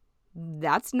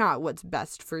that's not what's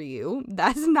best for you.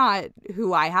 That's not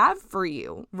who I have for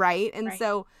you, right? And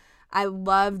so I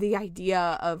love the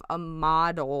idea of a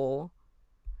model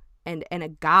and a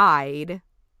guide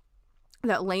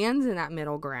that lands in that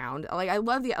middle ground. Like, I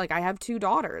love I have 2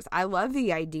 daughters. I love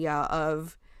the idea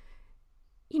of,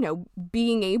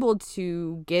 being able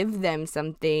to give them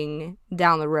something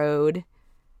down the road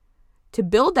to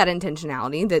build that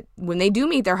intentionality, that when they do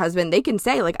meet their husband, they can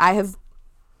say, like, I've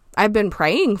been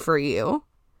praying for you,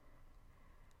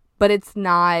 but it's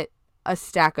not a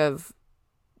stack of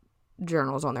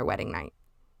journals on their wedding night.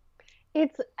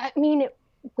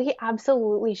 We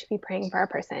absolutely should be praying for our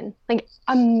person, like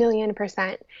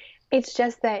 1,000,000%. It's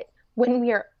just that when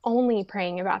we are only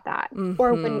praying about that,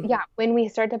 or when we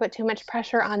start to put too much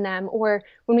pressure on them, or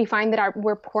when we find that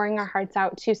we're pouring our hearts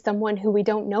out to someone who we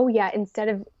don't know yet, instead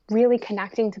of really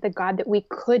connecting to the God that we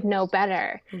could know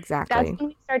better. Exactly. That's when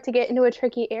we start to get into a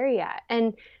tricky area.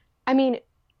 And I mean,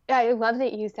 I love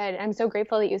that you said, I'm so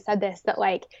grateful that you said this, that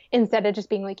like, instead of just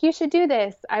being like, you should do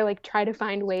this, I like try to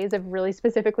find ways of really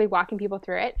specifically walking people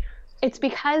through it. It's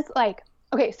because like,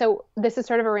 okay, so this is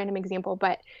sort of a random example,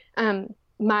 but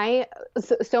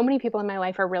so many people in my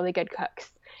life are really good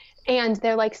cooks. And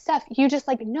they're like, Steph, you just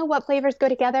like know what flavors go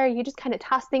together. You just kind of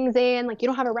toss things in, like you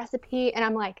don't have a recipe. And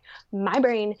I'm like, my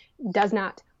brain does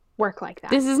not work like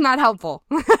that. This is not helpful.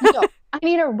 No, I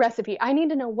need a recipe. I need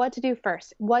to know what to do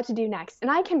first, what to do next. And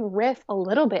I can riff a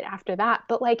little bit after that,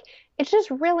 but like, it's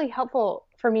just really helpful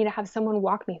for me to have someone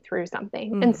walk me through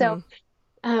something. And so,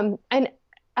 and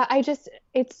I just,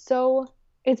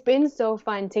 it's been so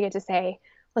fun to get to say,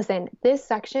 listen, this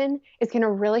section is going to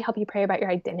really help you pray about your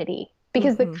identity,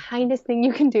 because the kindest thing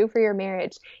you can do for your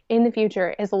marriage in the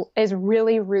future is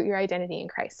really root your identity in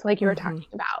Christ, like you were talking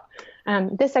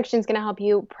about. This section is going to help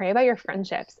you pray about your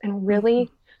friendships and really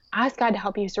ask God to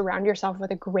help you surround yourself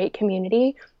with a great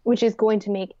community, which is going to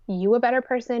make you a better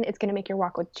person. It's going to make your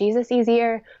walk with Jesus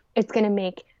easier. It's going to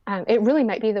make it really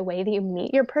might be the way that you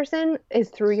meet your person is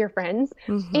through your friends.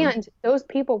 And those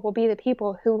people will be the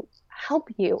people who help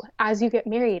you as you get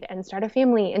married and start a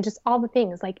family and just all the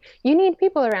things. Like, you need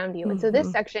people around you. And so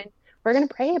this section, we're going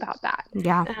to pray about that.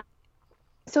 Yeah.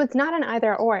 So it's not an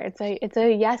either or. It's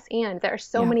a yes and. There are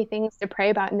so many things to pray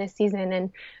about in this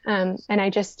season, and I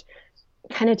just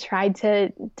kind of tried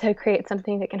to create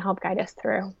something that can help guide us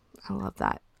through. I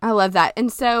love that.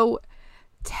 And so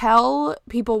tell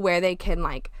people where they can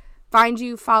like find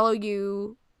you, follow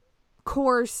you,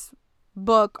 course,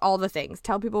 book, all the things.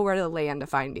 Tell people where to land to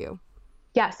find you.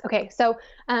 Yes. Okay. So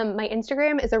my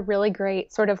Instagram is a really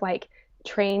great sort of like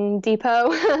train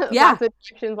depot. Yeah. Lots of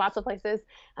directions, lots of places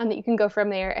that you can go from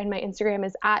there. And my Instagram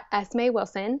is at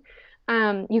 @esme_wilson.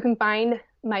 You can find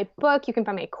my book, you can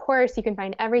find my course, you can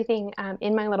find everything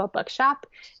in my little bookshop,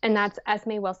 and that's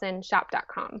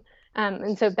esmewilsonshop.com.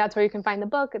 And so that's where you can find the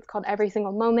book. It's called Every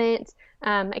Single Moment,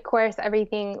 my course,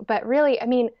 everything. But really, I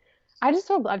mean, I just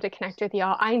would love to connect with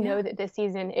y'all. I know that this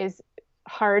season is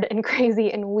hard and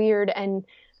crazy and weird. And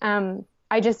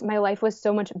my life was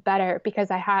so much better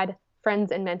because I had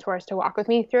friends and mentors to walk with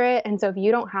me through it. And so if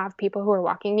you don't have people who are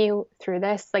walking you through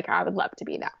this, like, I would love to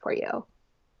be that for you.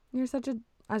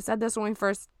 I said this when we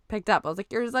first picked up. I was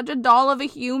like, you're such a doll of a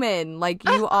human. Like,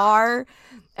 you are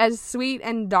as sweet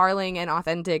and darling and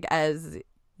authentic as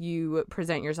you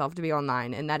present yourself to be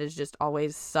online. And that is just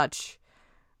always such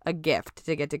a gift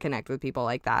to get to connect with people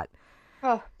like that.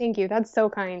 Oh, thank you. That's so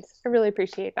kind. I really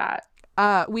appreciate that.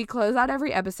 We close out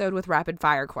every episode with rapid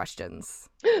fire questions.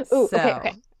 Ooh,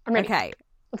 okay. I'm ready. Okay.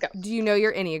 Let's go. Do you know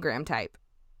your Enneagram type?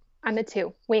 I'm a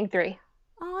 2, wing 3.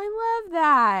 Oh, I love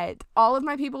that. All of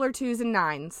my people are 2s and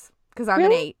 9s because I'm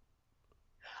Really? an 8.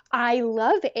 I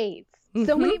love 8s.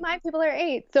 So many of my people are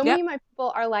 8s. So many of my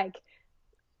people are like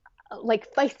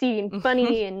feisty and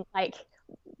funny and like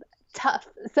tough.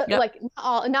 So like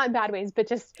not in bad ways, but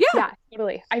just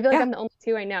totally. I feel like I'm the only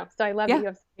 2 I know. So I love that you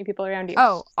have so many people around you.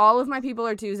 Oh, all of my people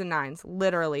are 2s and 9s.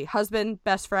 Literally. Husband,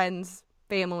 best friends,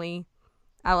 family.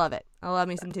 I love it. I love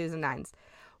me some 2s and 9s.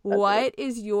 What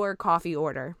is your coffee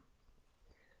order?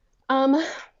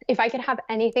 If I could have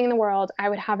anything in the world, I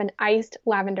would have an iced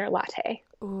lavender latte.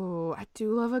 Ooh, I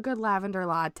do love a good lavender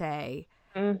latte.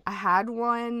 I had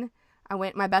one.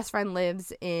 My best friend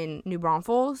lives in New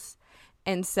Braunfels,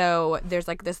 and so there's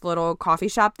like this little coffee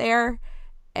shop there,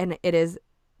 and it is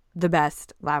the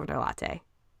best lavender latte.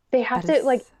 They have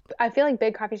I feel like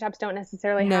big coffee shops don't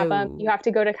necessarily have them. You have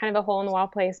to go to kind of a hole in the wall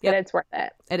place, but it's worth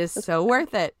it. It is so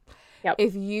worth it. Yep.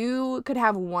 If you could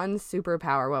have one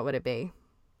superpower, what would it be?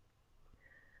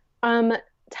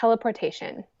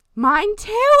 Teleportation. Mine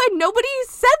too, and nobody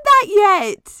said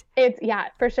that yet. Yeah,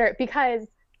 for sure. Because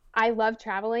I love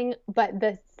traveling, but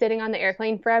the sitting on the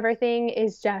airplane forever thing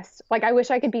is just like, I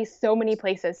wish I could be so many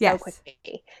places so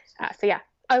quickly. So yeah,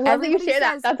 I love that you share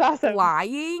that. That's awesome.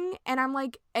 Flying, and I'm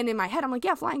like, and in my head, I'm like,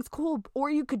 yeah, flying's cool. Or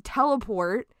you could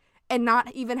teleport and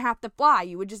not even have to fly.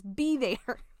 You would just be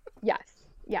there. Yes.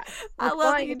 I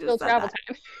love that you just said travel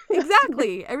that. Time.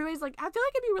 Exactly. Everybody's like, I feel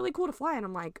like it'd be really cool to fly, and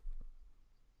I'm like,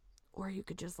 or you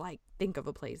could just like think of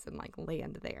a place and like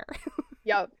land there.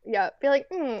 Yep. Be like,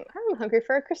 I'm hungry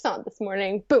for a croissant this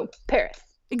morning. Boom, Paris.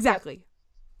 Exactly.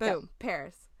 Yep. Boom,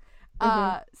 Paris.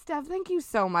 Steph, thank you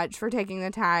so much for taking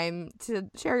the time to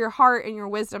share your heart and your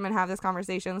wisdom and have this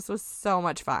conversation. This was so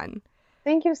much fun.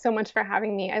 Thank you so much for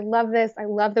having me. I love this. I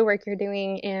love the work you're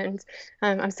doing, and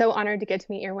I'm so honored to get to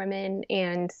meet your women,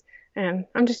 and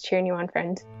I'm just cheering you on,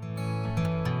 friend.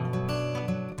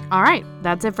 All right,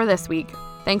 that's it for this week.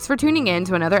 Thanks for tuning in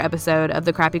to another episode of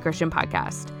the Crappy Christian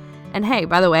Podcast. And hey,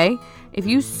 by the way, if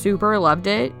you super loved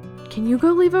it, can you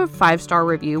go leave a 5-star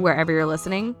review wherever you're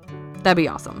listening? That'd be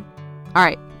awesome. All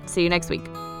right, see you next week.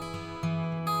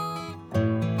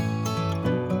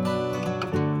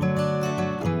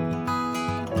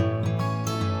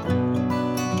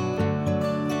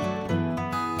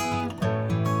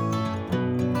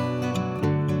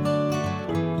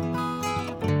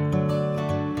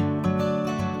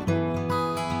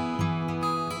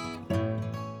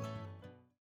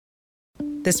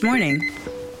 This morning,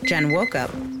 Jen woke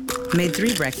up, made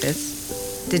 3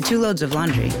 breakfasts, did 2 loads of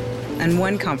laundry, and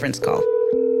 1 conference call.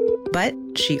 But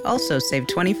she also saved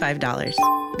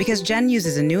 $25 because Jen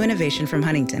uses a new innovation from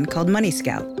Huntington called Money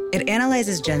Scout. It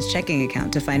analyzes Jen's checking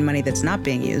account to find money that's not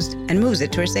being used and moves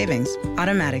it to her savings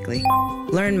automatically.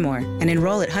 Learn more and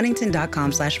enroll at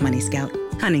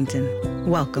huntington.com/moneyscout. Huntington.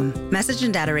 Welcome. Message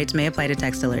and data rates may apply to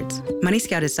text alerts. Money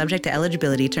Scout is subject to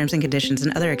eligibility, terms and conditions,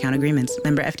 and other account agreements.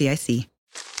 Member FDIC.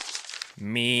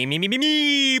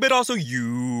 Me, but also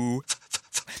you.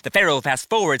 The Pharaoh fast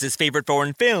forwards his favorite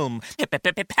foreign film,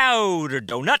 Powder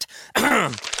Donut.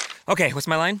 Okay, what's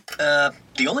my line? The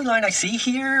only line I see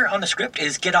here on the script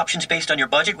is get options based on your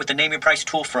budget with the Name Your Price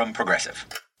tool from Progressive.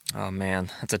 Oh man,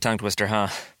 that's a tongue twister, huh?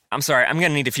 I'm sorry, I'm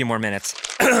gonna need a few more minutes.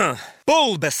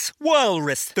 Bulbous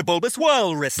Walrus, the Bulbous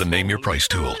Walrus. The Name Your Price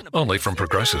tool, only from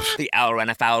Progressive. The owl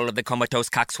ran afoul of the comatose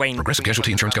coxswain. Progressive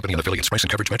Casualty Insurance Company and affiliates. Price and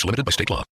coverage match limited by state law.